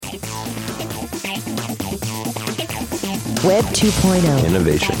Web 2.0.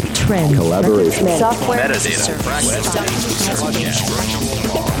 Innovation. Trend. Collaboration. Software. Metadata.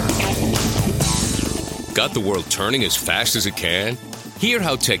 Got the world turning as fast as it can? Hear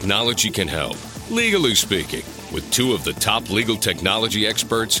how technology can help, legally speaking, with two of the top legal technology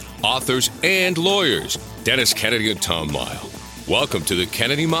experts, authors, and lawyers, Dennis Kennedy and Tom Mile. Welcome to the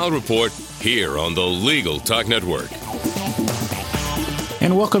Kennedy Mile Report here on the Legal Talk Network.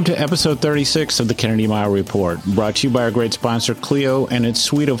 And welcome to episode 36 of the Kennedy Mile Report, brought to you by our great sponsor, Clio, and its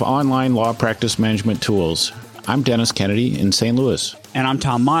suite of online law practice management tools. I'm Dennis Kennedy in St. Louis. And I'm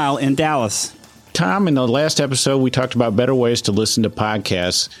Tom Mile in Dallas. Tom, in the last episode, we talked about better ways to listen to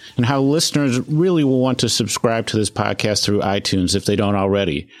podcasts and how listeners really will want to subscribe to this podcast through iTunes if they don't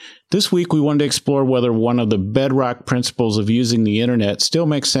already. This week, we wanted to explore whether one of the bedrock principles of using the internet still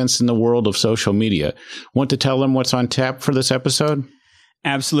makes sense in the world of social media. Want to tell them what's on tap for this episode?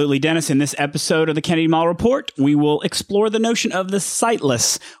 Absolutely, Dennis. In this episode of the Kennedy Mile Report, we will explore the notion of the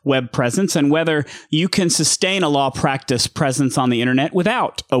Siteless Web Presence and whether you can sustain a law practice presence on the internet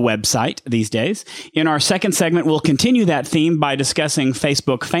without a website these days. In our second segment, we'll continue that theme by discussing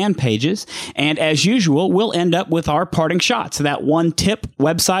Facebook fan pages. And as usual, we'll end up with our parting shots, that one tip,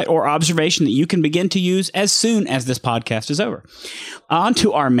 website, or observation that you can begin to use as soon as this podcast is over. On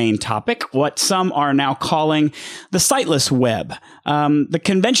to our main topic, what some are now calling the Siteless Web. The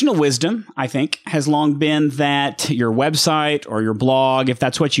conventional wisdom, I think, has long been that your website or your blog, if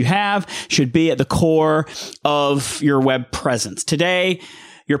that's what you have, should be at the core of your web presence. Today,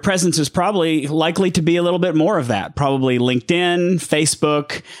 your presence is probably likely to be a little bit more of that. Probably LinkedIn,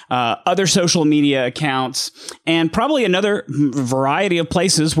 Facebook, other social media accounts, and probably another variety of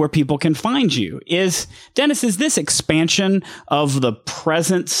places where people can find you. Dennis, is this expansion of the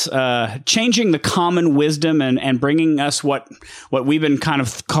presence changing the common wisdom and bringing us what we've been kind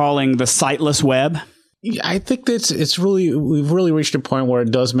of calling the siteless web? I think we've really reached a point where it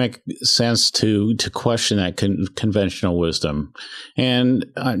does make sense to question that conventional wisdom. And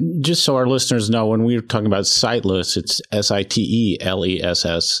just so our listeners know, when we're talking about siteless, it's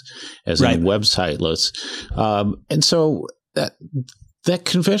Siteless, as in websiteless. And so that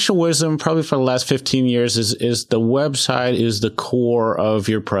conventional wisdom, probably for the last 15 years, is the website is the core of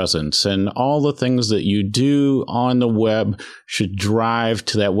your presence. And all the things that you do on the web should drive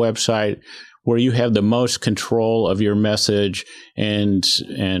to that website, where you have the most control of your message. And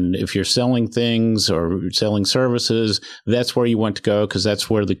if you're selling things or selling services, that's where you want to go, because that's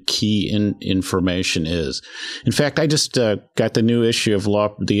where the key information is. In fact, I just got the new issue of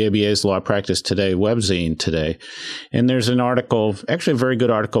the ABA's Law Practice Today webzine today. And there's an article, actually a very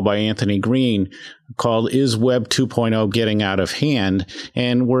good article by Anthony Green, called Is Web 2.0 Getting Out of Hand?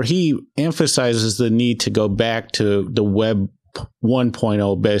 And where he emphasizes the need to go back to the Web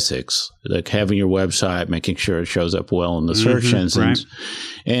 1.0 basics, like having your website, making sure it shows up well in the search engines,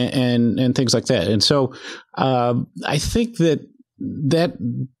 and things like that. And so I think that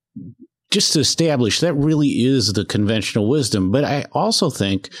just to establish that really is the conventional wisdom. But I also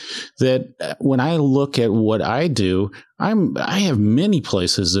think that when I look at what I do, I have many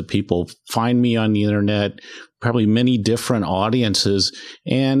places that people find me on the internet, probably many different audiences,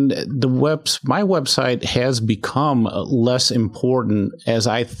 and my website has become less important as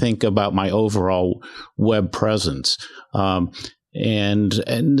I think about my overall web presence. And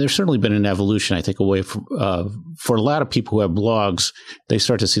there's certainly been an evolution, I think, away from, for a lot of people who have blogs, they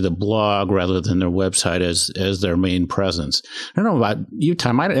start to see the blog rather than their website as their main presence. I don't know about you,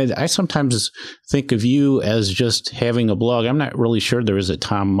 Tom. I sometimes think of you as just having a blog. I'm not really sure there is a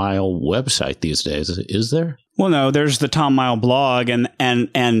Tom Mile website these days. Is there? Well, no, there's the Tom Mile blog, and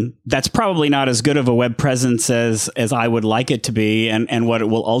that's probably not as good of a web presence as I would like it to be, and what it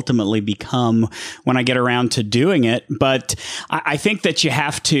will ultimately become when I get around to doing it. But I think that you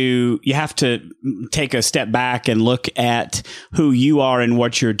have to take a step back and look at who you are and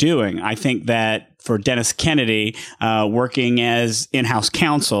what you're doing. I think that for Dennis Kennedy, working as in-house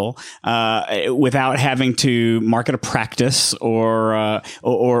counsel, without having to market a practice or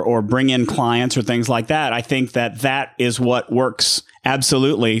bring in clients or things like that, I think that is what works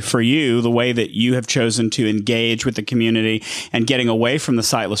absolutely for you, the way that you have chosen to engage with the community and getting away from the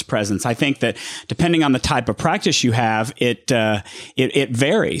siteless presence. I think that depending on the type of practice you have, it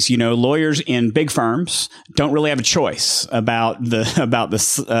varies. You know, lawyers in big firms don't really have a choice about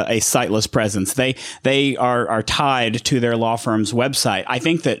a siteless presence. They are tied to their law firm's website. I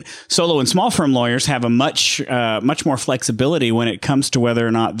think that solo and small firm lawyers have a much more flexibility when it comes to whether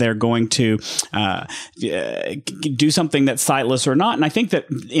or not they're going to do something that's siteless or not. not. And I think that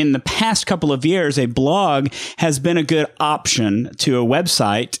in the past couple of years, a blog has been a good option to a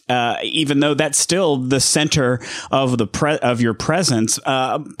website, even though that's still the center of of your presence,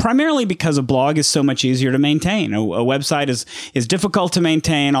 primarily because a blog is so much easier to maintain. A website is difficult to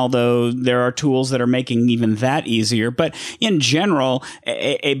maintain, although there are tools that are making even that easier. But in general,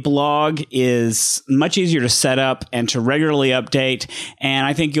 a blog is much easier to set up and to regularly update. And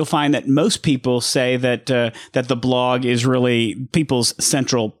I think you'll find that most people say that the blog is really people's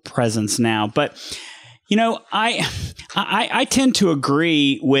central presence now. But, I tend to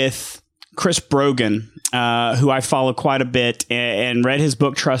agree with Chris Brogan, who I follow quite a bit and read his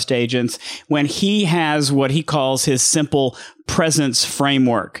book, Trust Agents, when he has what he calls his simple presence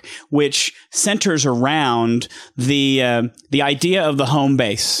framework, which centers around the idea of the home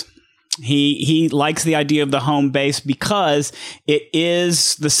base. He likes the idea of the home base because it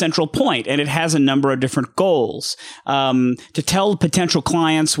is the central point and it has a number of different goals. To tell potential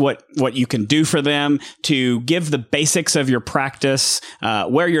clients what you can do for them, to give the basics of your practice,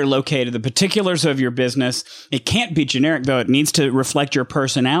 where you're located, the particulars of your business. It can't be generic, though. It needs to reflect your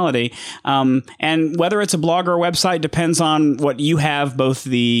personality. And whether it's a blog or a website depends on what you have both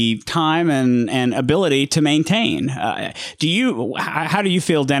the time and ability to maintain. How do you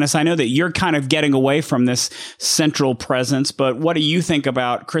feel, Dennis? I know that you're kind of getting away from this central presence, but what do you think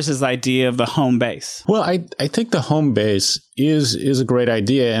about Chris's idea of the home base? Well, I think the home base is a great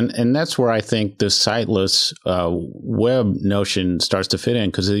idea, and that's where I think the siteless web notion starts to fit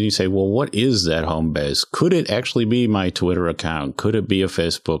in, because then you say, well, what is that home base? Could it actually be my Twitter account? Could it be a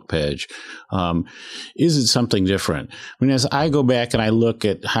Facebook page? Is it something different? I mean, as I go back and I look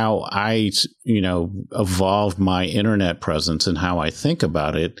at how I, evolved my internet presence and how I think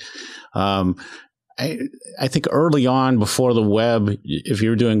about it, I think early on, before the web, if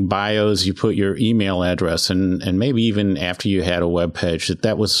you were doing bios, you put your email address, and maybe even after you had a web page,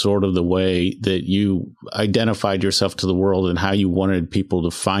 that was sort of the way that you identified yourself to the world and how you wanted people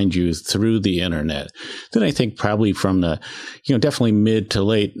to find you through the internet. Then I think probably from the, definitely mid to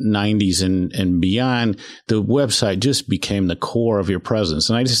late 90s and beyond, the website just became the core of your presence.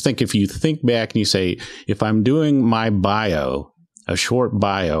 And I just think if you think back and you say, if I'm doing my bio, a short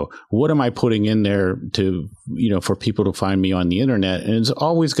bio, what am I putting in there to, for people to find me on the internet? And it's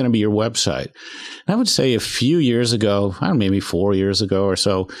always going to be your website. And I would say a few years ago, maybe 4 years ago or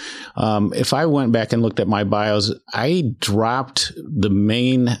so, if I went back and looked at my bios, I dropped the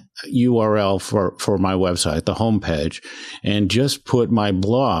main URL for my website, the homepage, and just put my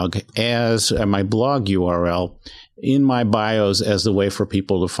blog as my blog URL in my bios as the way for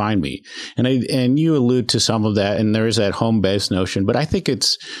people to find me. And you allude to some of that, and there is that home base notion, but I think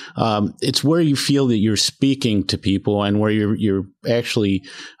it's where you feel that you're speaking to people and where you're actually,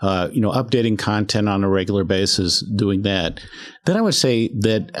 updating content on a regular basis, doing that. Then I would say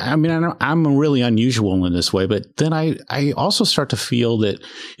that, I'm really unusual in this way, but then I also start to feel that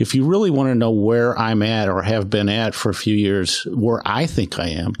if you really want to know where I'm at or have been at for a few years, where I think I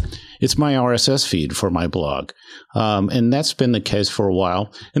am, it's my RSS feed for my blog. And that's been the case for a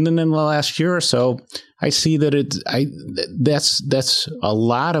while. And then in the last year or so, I see that that's a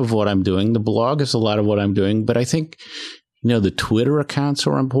lot of what I'm doing. The blog is a lot of what I'm doing, but I think, the Twitter accounts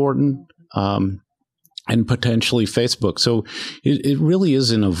are important. And potentially Facebook. So it really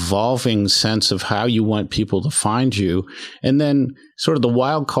is an evolving sense of how you want people to find you. And then sort of the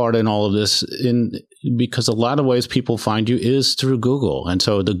wild card in all of this, because a lot of ways people find you is through Google. And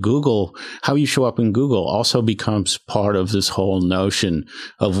so how you show up in Google also becomes part of this whole notion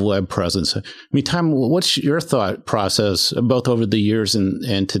of web presence. I mean, Tom, what's your thought process, both over the years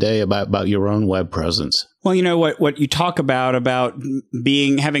and today, about your own web presence? Well, what you talk about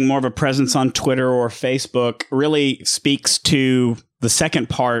having more of a presence on Twitter or Facebook really speaks to the second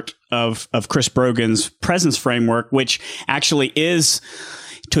part of Chris Brogan's presence framework, which actually is,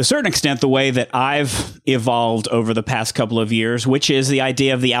 to a certain extent, the way that I've evolved over the past couple of years, which is the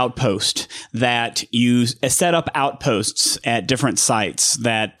idea of the outpost, that you set up outposts at different sites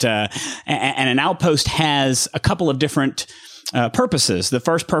and an outpost has a couple of different purposes. The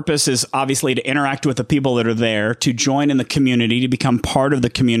first purpose is obviously to interact with the people that are there, to join in the community, to become part of the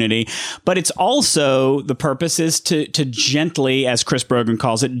community. But it's also, the purpose is to gently, as Chris Brogan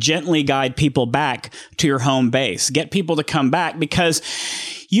calls it, gently guide people back to your home base. Get people to come back because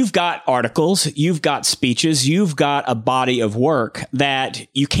you've got articles, you've got speeches, you've got a body of work that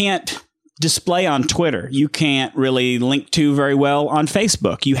you can't display on Twitter. You can't really link to very well on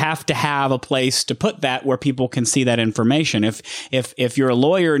Facebook. You have to have a place to put that where people can see that information. If you're a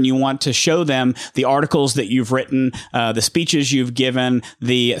lawyer and you want to show them the articles that you've written, the speeches you've given,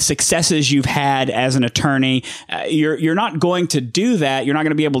 the successes you've had as an attorney, you're not going to do that. You're not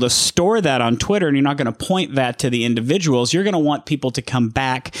going to be able to store that on Twitter, and you're not going to point that to the individuals. You're going to want people to come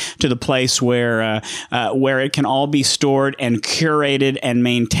back to the place where it can all be stored and curated and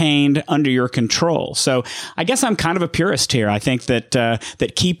maintained under your control. So I guess I'm kind of a purist here. I think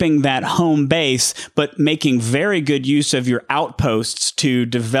that keeping that home base, but making very good use of your outposts to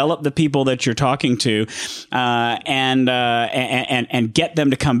develop the people that you're talking to, and get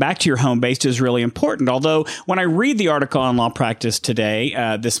them to come back to your home base is really important. Although when I read the article on Law Practice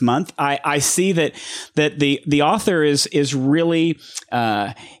Today this month, I see that the author is really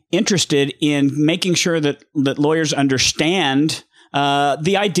interested in making sure that lawyers understand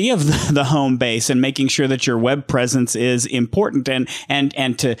the idea of the home base and making sure that your web presence is important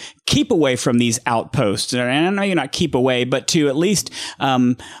and to keep away from these outposts. And I know you're not keep away, but to at least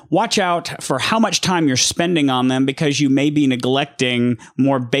watch out for how much time you're spending on them, because you may be neglecting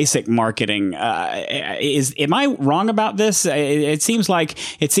more basic marketing. Am I wrong about this? It seems like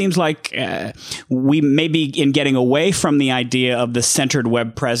we may be, in getting away from the idea of the centered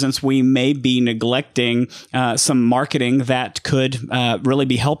web presence, we may be neglecting some marketing that could really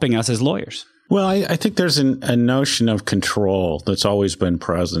be helping us as lawyers. Well, I think there's a notion of control that's always been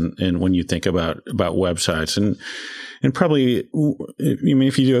present when you think about websites. And probably, I mean,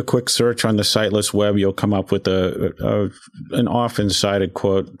 if you do a quick search on the Siteless Web, you'll come up with an often cited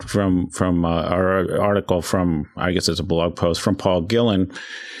quote from our article from, I guess it's a blog post from Paul Gillen.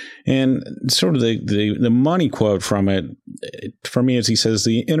 And sort of the money quote from it, for me, is he says,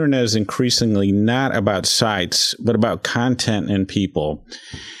 the internet is increasingly not about sites, but about content and people.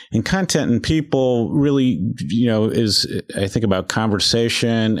 And content and people really, is, I think, about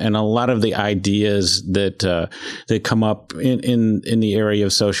conversation and a lot of the ideas that come up in the area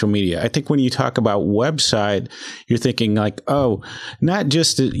of social media. I think when you talk about website, you're thinking like, oh, not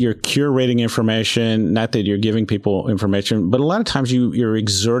just that you're curating information, not that you're giving people information, but a lot of times you're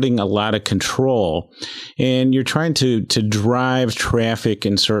exerting a lot of control and you're trying to drive traffic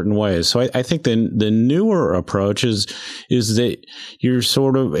in certain ways. So I think the newer approach is that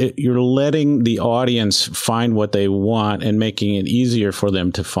you're letting the audience find what they want and making it easier for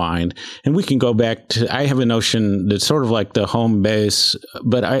them to find. And we can go back to, I have a notion that's sort of like the home base,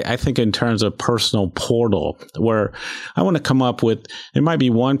 but I think in terms of personal portal, where I want to come up with, there might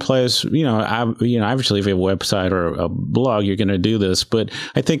be one place, obviously if you have a website or a blog, you're going to do this, but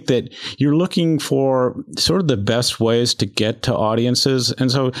I think that you're looking for sort of the best ways to get to audiences.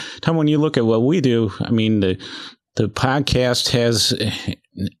 And so, Tom, when you look at what we do, I mean, the podcast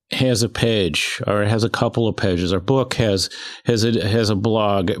has a page, or it has a couple of pages. Our book has a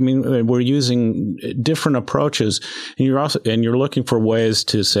blog. I mean, we're using different approaches, and you're looking for ways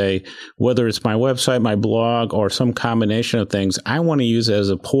to say, whether it's my website, my blog, or some combination of things, I want to use it as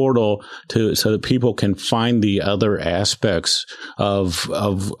a portal so that people can find the other aspects of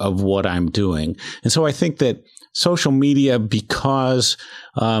what I'm doing. And so I think that social media, because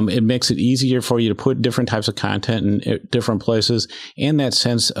it makes it easier for you to put different types of content in different places, and that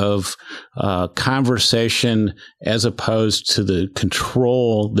sense of conversation as opposed to the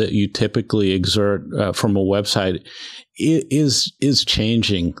control that you typically exert from a website, is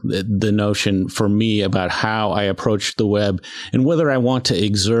changing the notion for me about how I approach the web and whether I want to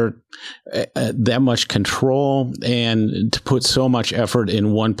exert that much control and to put so much effort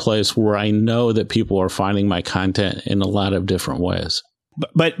in one place where I know that people are finding my content in a lot of different ways.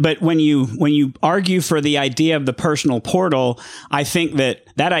 But when you argue for the idea of the personal portal, I think that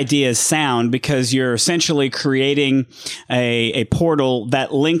idea is sound, because you're essentially creating a portal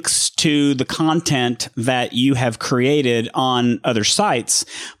that links to the content that you have created on other sites,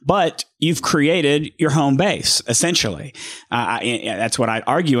 but you've created your home base, essentially. That's what I'd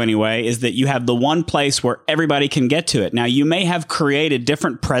argue anyway, is that you have the one place where everybody can get to it. Now, you may have created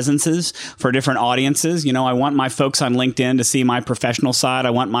different presences for different audiences. I want my folks on LinkedIn to see my professional side. I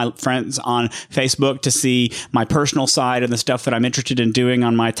want my friends on Facebook to see my personal side and the stuff that I'm interested in doing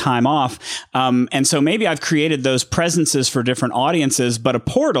on my time off. And so maybe I've created those presences for different audiences, but a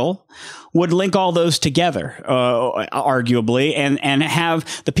portal would link all those together, arguably, and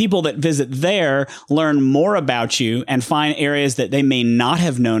have the people that visit there learn more about you and find areas that they may not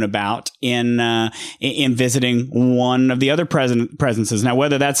have known about in visiting one of the other presences. Now,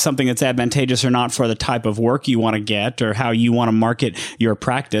 whether that's something that's advantageous or not for the type of work you want to get or how you want to market your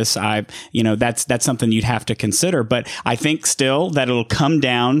practice, that's something you'd have to consider. But I think still that it'll come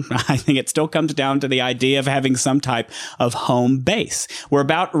down. I think it still comes down to the idea of having some type of home base. We're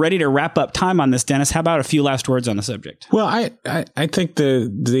about ready to wrap up time on this, Dennis. How about a few last words on the subject? Well, I think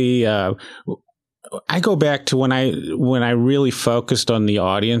I go back to when I really focused on the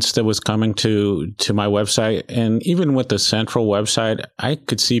audience that was coming to my website, and even with the central website, I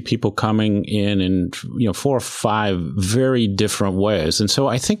could see people coming in 4 or 5 very different ways. And so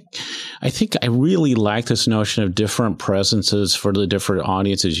I think I really like this notion of different presences for the different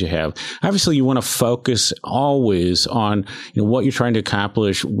audiences you have. Obviously, you want to focus always on what you're trying to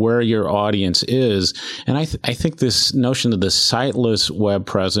accomplish, where your audience is, and I think this notion of the siteless web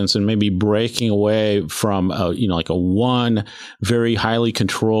presence and maybe breaking away from like a one very highly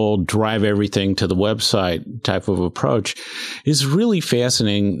controlled drive everything to the website type of approach is really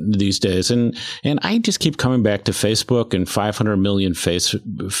fascinating these days. And I just keep coming back to Facebook and 500 million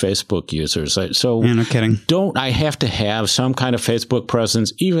Facebook users. So no kidding. Don't I have to have some kind of Facebook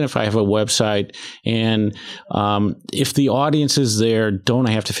presence even if I have a website? And if the audience is there, don't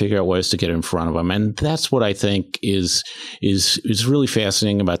I have to figure out ways to get in front of them? And that's what I think is really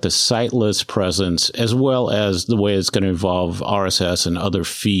fascinating about the siteless presence, as well as the way it's going to involve RSS and other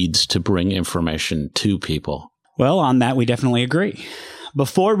feeds to bring information to people. Well, on that, we definitely agree.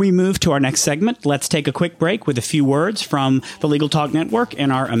 Before we move to our next segment, let's take a quick break with a few words from the Legal Talk Network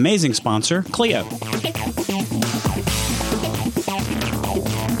and our amazing sponsor, Clio.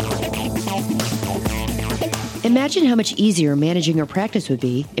 Imagine how much easier managing your practice would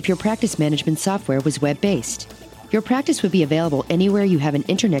be if your practice management software was web-based. Your practice would be available anywhere you have an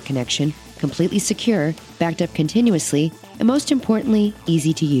internet connection, completely secure, backed up continuously, and most importantly,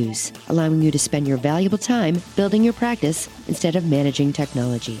 easy to use, allowing you to spend your valuable time building your practice instead of managing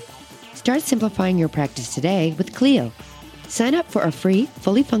technology. Start simplifying your practice today with Clio. Sign up for a free,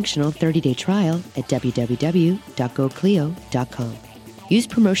 fully functional 30-day trial at www.goclio.com. Use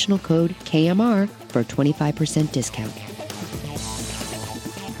promotional code KMR for a 25% discount.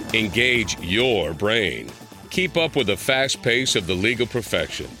 Engage your brain. Keep up with the fast pace of the legal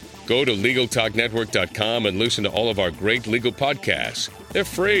profession. Go to LegalTalkNetwork.com and listen to all of our great legal podcasts. They're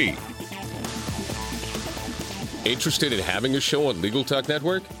free. Interested in having a show on Legal Talk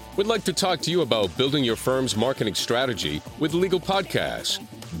Network? We'd like to talk to you about building your firm's marketing strategy with legal podcasts.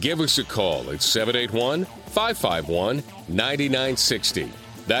 Give us a call at 781-551-9960.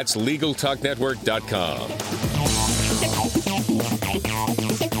 That's LegalTalkNetwork.com.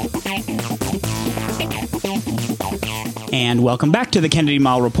 And welcome back to the Kennedy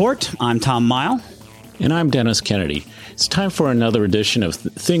Mile Report. I'm Tom Mile. And I'm Dennis Kennedy. It's time for another edition of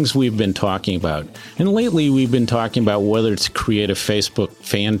things we've been talking about. And lately, we've been talking about whether to create a Facebook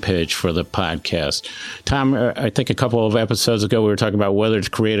fan page for the podcast. Tom, I think a couple of episodes ago, we were talking about whether to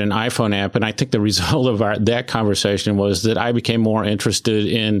create an iPhone app. And I think the result of that conversation was that I became more interested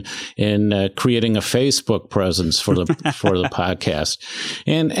in creating a Facebook presence for the podcast.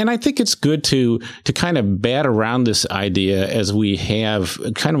 And I think it's good to kind of bat around this idea as we have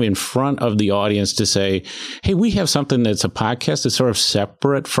kind of in front of the audience to say, hey, we have something that's a podcast that's sort of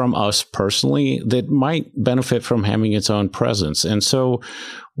separate from us personally that might benefit from having its own presence. And so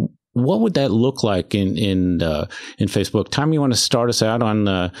what would that look like in Facebook? Tom, you want to start us out on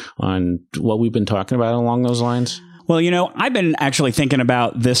what we've been talking about along those lines? Well, I've been actually thinking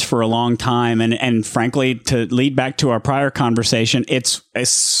about this for a long time. And frankly, to lead back to our prior conversation, it's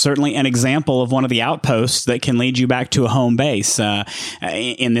certainly an example of one of the outposts that can lead you back to a home base.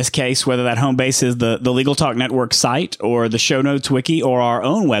 In this case, whether that home base is the Legal Talk Network site or the show notes wiki or our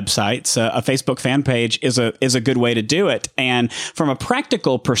own websites, a Facebook fan page is a good way to do it. And from a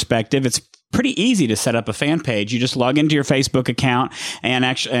practical perspective, it's pretty easy to set up a fan page. You just log into your Facebook account and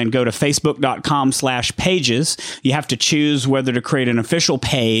go to facebook.com/pages. You have to choose whether to create an official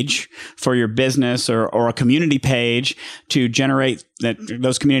page for your business or a community page to generate that.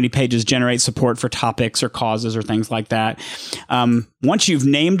 Those community pages generate support for topics or causes or things like that. Once you've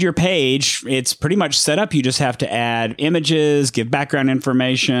named your page, it's pretty much set up. You just have to add images, give background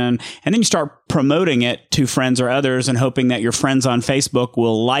information, and then you start promoting it to friends or others and hoping that your friends on Facebook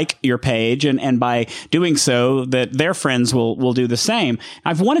will like your page. And by doing so, that their friends will do the same.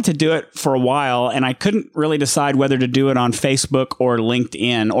 I've wanted to do it for a while, and I couldn't really decide whether to do it on Facebook or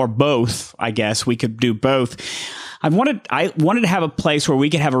LinkedIn or both. I guess we could do both. I wanted to have a place where we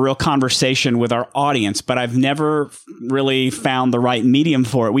could have a real conversation with our audience, but I've never really found the right medium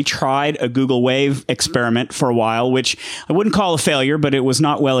for it. We tried a Google Wave experiment for a while, which I wouldn't call a failure, but it was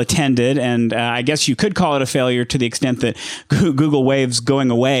not well attended. And I guess you could call it a failure to the extent that Google Wave's going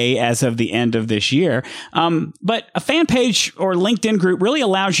away as of the end of this year. But a fan page or LinkedIn group really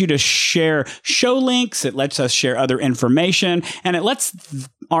allows you to share show links. It lets us share other information, and it lets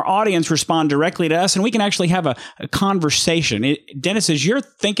our audience respond directly to us, and we can actually have a conversation. Dennis, is your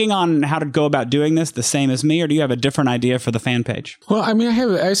thinking on how to go about doing this the same as me, or do you have a different idea for the fan page? Well, I mean,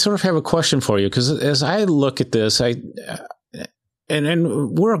 I sort of have a question for you, because as I look at this,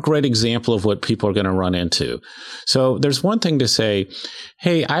 and we're a great example of what people are going to run into. So there's one thing to say,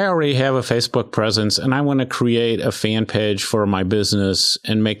 hey, I already have a Facebook presence and I want to create a fan page for my business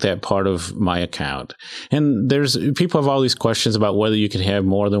and make that part of my account. And people have all these questions about whether you can have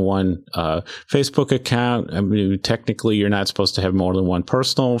more than one Facebook account. I mean, technically, you're not supposed to have more than one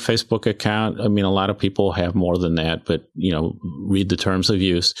personal Facebook account. I mean, a lot of people have more than that, but, read the terms of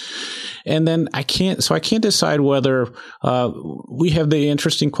use. And then I can't decide whether we have the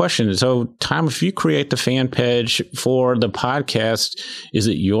interesting question. So, Tom, if you create the fan page for the podcast, is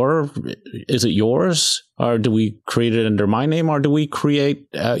it yours? Or do we create it under my name, or do we create,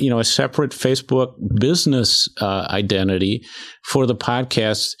 a separate Facebook business identity for the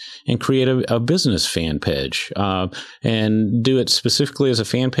podcast and create a business fan page and do it specifically as a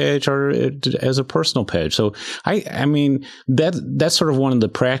fan page or as a personal page? So, I mean, that's sort of one of the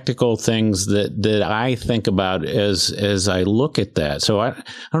practical things that I think about as I look at that. So I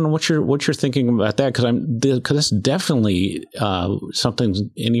don't know what you're thinking about that, because that's definitely something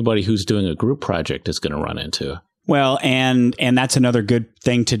anybody who's doing a group project is going to run into. Well, and that's another good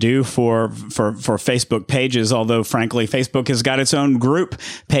thing to do for Facebook pages, although frankly, Facebook has got its own group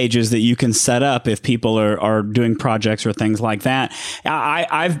pages that you can set up if people are doing projects or things like that.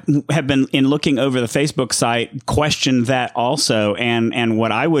 I have been, in looking over the Facebook site, questioned that also, and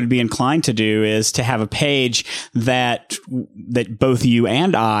what I would be inclined to do is to have a page that both you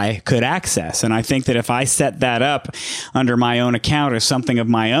and I could access. And I think that if I set that up under my own account as something of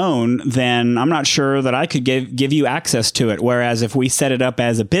my own, then I'm not sure that I could give you access to it. Whereas if we set it up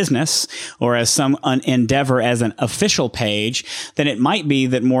as a business or as some endeavor as an official page, then it might be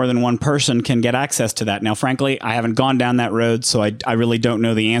that more than one person can get access to that. Now, frankly, I haven't gone down that road, so I really don't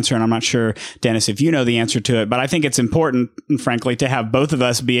know the answer. And I'm not sure, Dennis, if you know the answer to it. But I think it's important, frankly, to have both of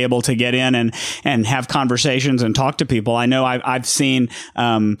us be able to get in and have conversations and talk to people. I know I've seen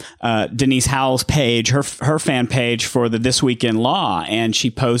Denise Howell's page, her fan page for the This Week in Law, and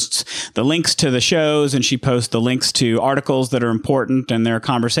she posts the links to the shows and she posts the links to articles that are important and their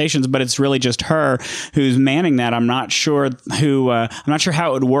conversations, but it's really just her who's manning that. I'm not sure how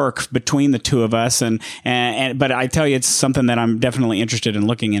it would work between the two of us, but I tell you, it's something that I'm definitely interested in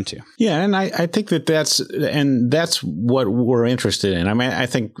looking into. Yeah, and I think that's what we're interested in. I mean, I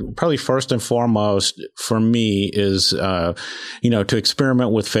think probably first and foremost for me is to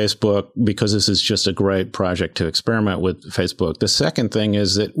experiment with Facebook, because this is just a great project to experiment with Facebook. The second thing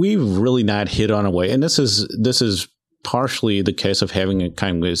is that we've really not hit on a way, and this is partially the case of having a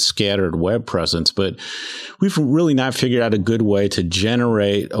kind of a scattered web presence, but we've really not figured out a good way to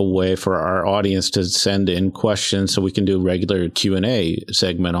generate a way for our audience to send in questions so we can do a regular Q&A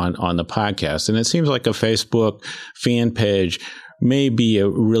segment on the podcast. And it seems like a Facebook fan page may be a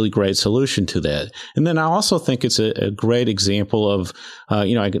really great solution to that. And then I also think it's a great example of,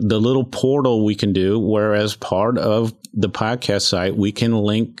 the little portal we can do, whereas part of the podcast site, we can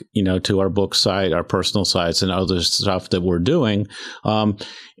link, to our book site, our personal sites, and other stuff that we're doing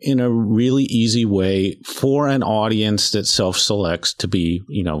in a really easy way for an audience that self-selects to be,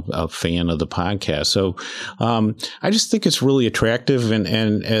 a fan of the podcast. So I just think it's really attractive.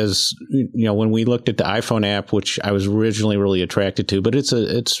 And as, when we looked at the iPhone app, which I was originally really attracted to, but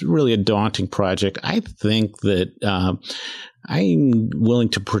it's really a daunting project. I think that I'm willing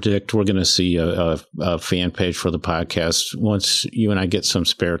to predict we're going to see a fan page for the podcast once you and I get some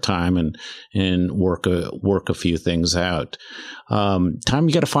spare time and work a few things out. Tom,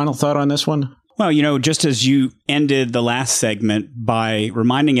 you got a final thought on this one? Well, just as you ended the last segment by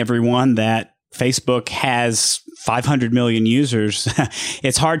reminding everyone that Facebook has 500 million users,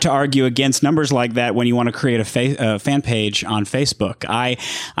 it's hard to argue against numbers like that when you want to create a fan page on Facebook.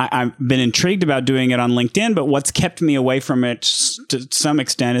 I've been intrigued about doing it on LinkedIn, but what's kept me away from it to some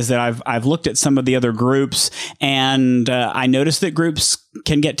extent is that I've looked at some of the other groups, and I noticed that groups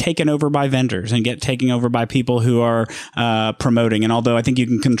can get taken over by vendors and get taken over by people who are promoting. And although I think you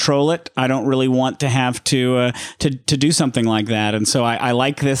can control it, I don't really want to have to do something like that. And so I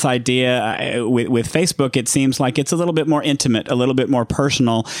like this idea. With Facebook, it seems like it's a little bit more intimate, a little bit more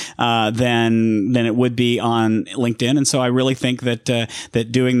personal than it would be on LinkedIn. And so I really think that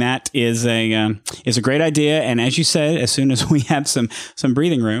that doing that is a great idea. And as you said, as soon as we have some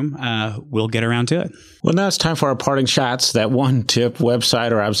breathing room, we'll get around to it. Well, now it's time for our parting shots. That one tip,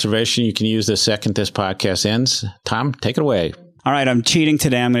 website, or observation you can use the second this podcast ends. Tom, take it away. All right, I'm cheating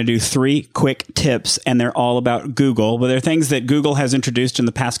today. I'm going to do 3 quick tips, and they're all about Google. But they're things that Google has introduced in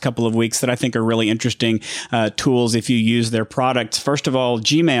the past couple of weeks that I think are really interesting tools if you use their products. First of all,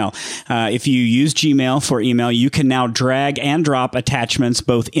 Gmail. If you use Gmail for email, you can now drag and drop attachments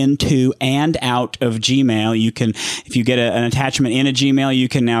both into and out of Gmail. You can, if you get an attachment in a Gmail, you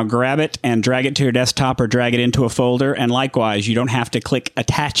can now grab it and drag it to your desktop or drag it into a folder. And likewise, you don't have to click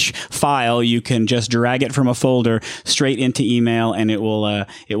Attach File. You can just drag it from a folder straight into email, and it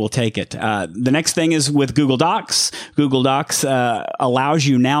will take it. The next thing is with Google Docs. Google Docs allows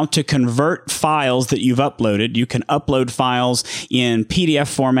you now to convert files that you've uploaded. You can upload files in PDF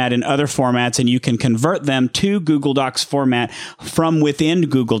format and other formats, and you can convert them to Google Docs format from within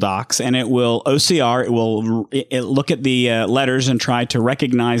Google Docs, and it will OCR. It will look at the letters and try to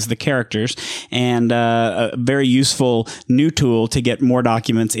recognize the characters, and a very useful new tool to get more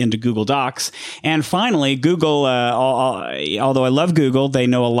documents into Google Docs. And finally, Google, although I love Google, they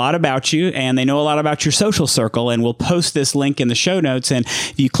know a lot about you, and they know a lot about your social circle, and we'll post this link in the show notes. And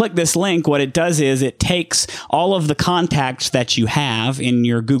if you click this link, what it does is it takes all of the contacts that you have in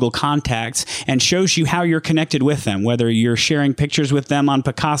your Google contacts and shows you how you're connected with them, whether you're sharing pictures with them on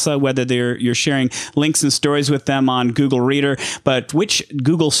Picasa, whether you're sharing links and stories with them on Google Reader, but which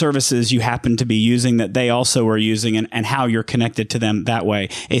Google services you happen to be using that they also are using, and how you're connected to them that way.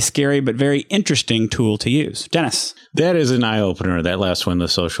 A scary but very interesting tool to use. Dennis. That is an eye-opener, that last one, the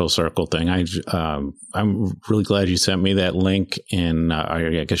social circle thing. I'm really glad you sent me that link, and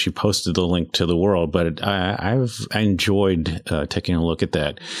I guess you posted the link to the world, but I enjoyed taking a look at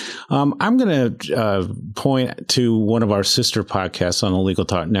that. I'm going to point to one of our sister podcasts on the Legal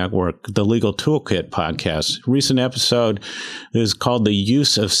Talk Network, the Legal Toolkit podcast. Recent episode is called The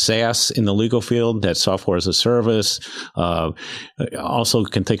Use of SaaS in the Legal Field. That's software as a service. Also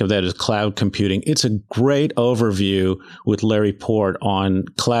can think of that as cloud computing. It's a great overview with Larry Port on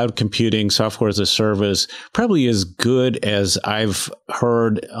cloud computing, software as a service, probably as good as I've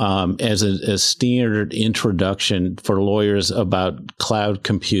heard as a standard introduction for lawyers about cloud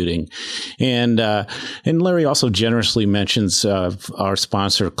computing. And Larry also generously mentions our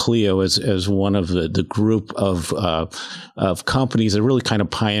sponsor Clio as one of the group of companies that are really kind of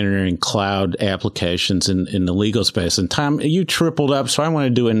pioneering cloud applications in the legal space. And Tom, you tripled up, so I want to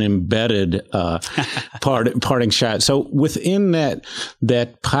do an embedded parting shot. So within that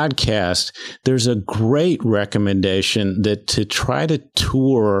podcast, there's a great recommendation that to try to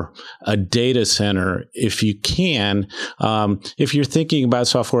tour a data center if you can, if you're thinking about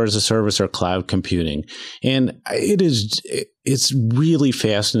software as a service or cloud computing. And it's really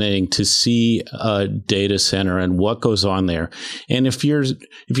fascinating to see a data center and what goes on there. And if you're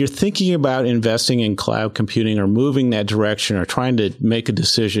thinking about investing in cloud computing or moving that direction or trying to make a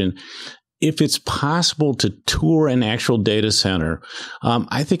decision, if it's possible to tour an actual data center,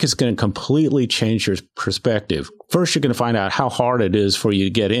 I think it's going to completely change your perspective. First, you're going to find out how hard it is for you to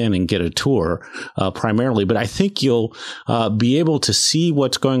get in and get a tour, primarily. But I think you'll be able to see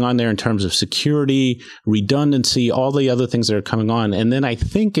what's going on there in terms of security, redundancy, all the other things that are coming on. And then I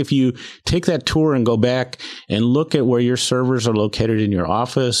think if you take that tour and go back and look at where your servers are located in your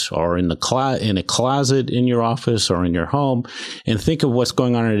office or in a closet in your office or in your home, and think of what's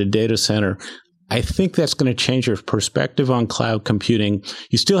going on at a data center, I think that's going to change your perspective on cloud computing.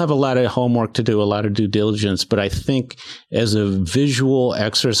 You still have a lot of homework to do, a lot of due diligence, but I think as a visual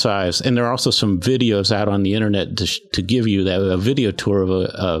exercise, and there are also some videos out on the internet to give you a video tour of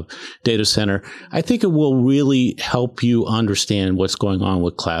a data center, I think it will really help you understand what's going on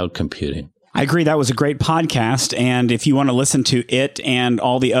with cloud computing. I agree. That was a great podcast. And if you want to listen to it and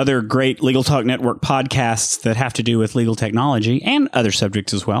all the other great Legal Talk Network podcasts that have to do with legal technology and other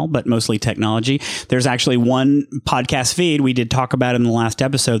subjects as well, but mostly technology, there's actually one podcast feed we did talk about in the last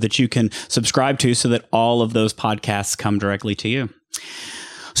episode that you can subscribe to so that all of those podcasts come directly to you.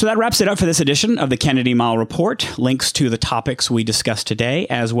 So that wraps it up for this edition of the Kennedy Mile Report. Links to the topics we discussed today,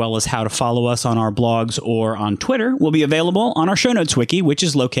 as well as how to follow us on our blogs or on Twitter, will be available on our show notes wiki, which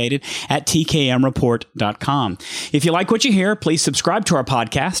is located at tkmreport.com. If you like what you hear, please subscribe to our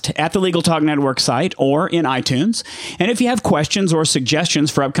podcast at the Legal Talk Network site or in iTunes. And if you have questions or suggestions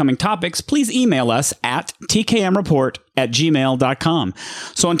for upcoming topics, please email us at tkmreport@gmail.com.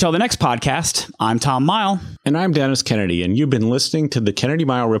 So until the next podcast, I'm Tom Mile. And I'm Dennis Kennedy, and you've been listening to the Kennedy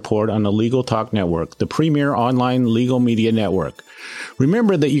Mile Report on the Legal Talk Network, the premier online legal media network.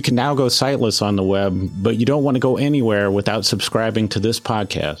 Remember that you can now go siteless on the web, but you don't want to go anywhere without subscribing to this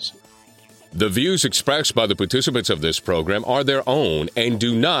podcast. The views expressed by the participants of this program are their own and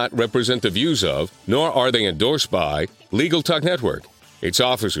do not represent the views of, nor are they endorsed by, Legal Talk Network, its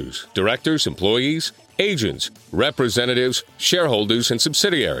officers, directors, employees, agents, representatives, shareholders, and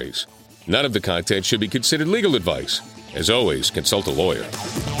subsidiaries. None of the content should be considered legal advice. As always, consult a lawyer.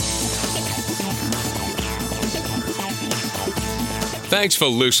 Thanks for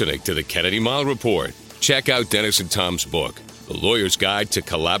listening to the Kennedy Mile Report. Check out Dennis and Tom's book, The Lawyer's Guide to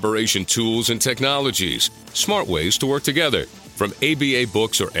Collaboration Tools and Technologies, Smart Ways to Work Together, from ABA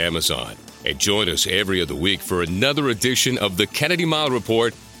Books or Amazon. And join us every other week for another edition of the Kennedy Mile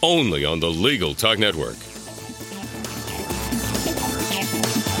Report, only on the Legal Talk Network.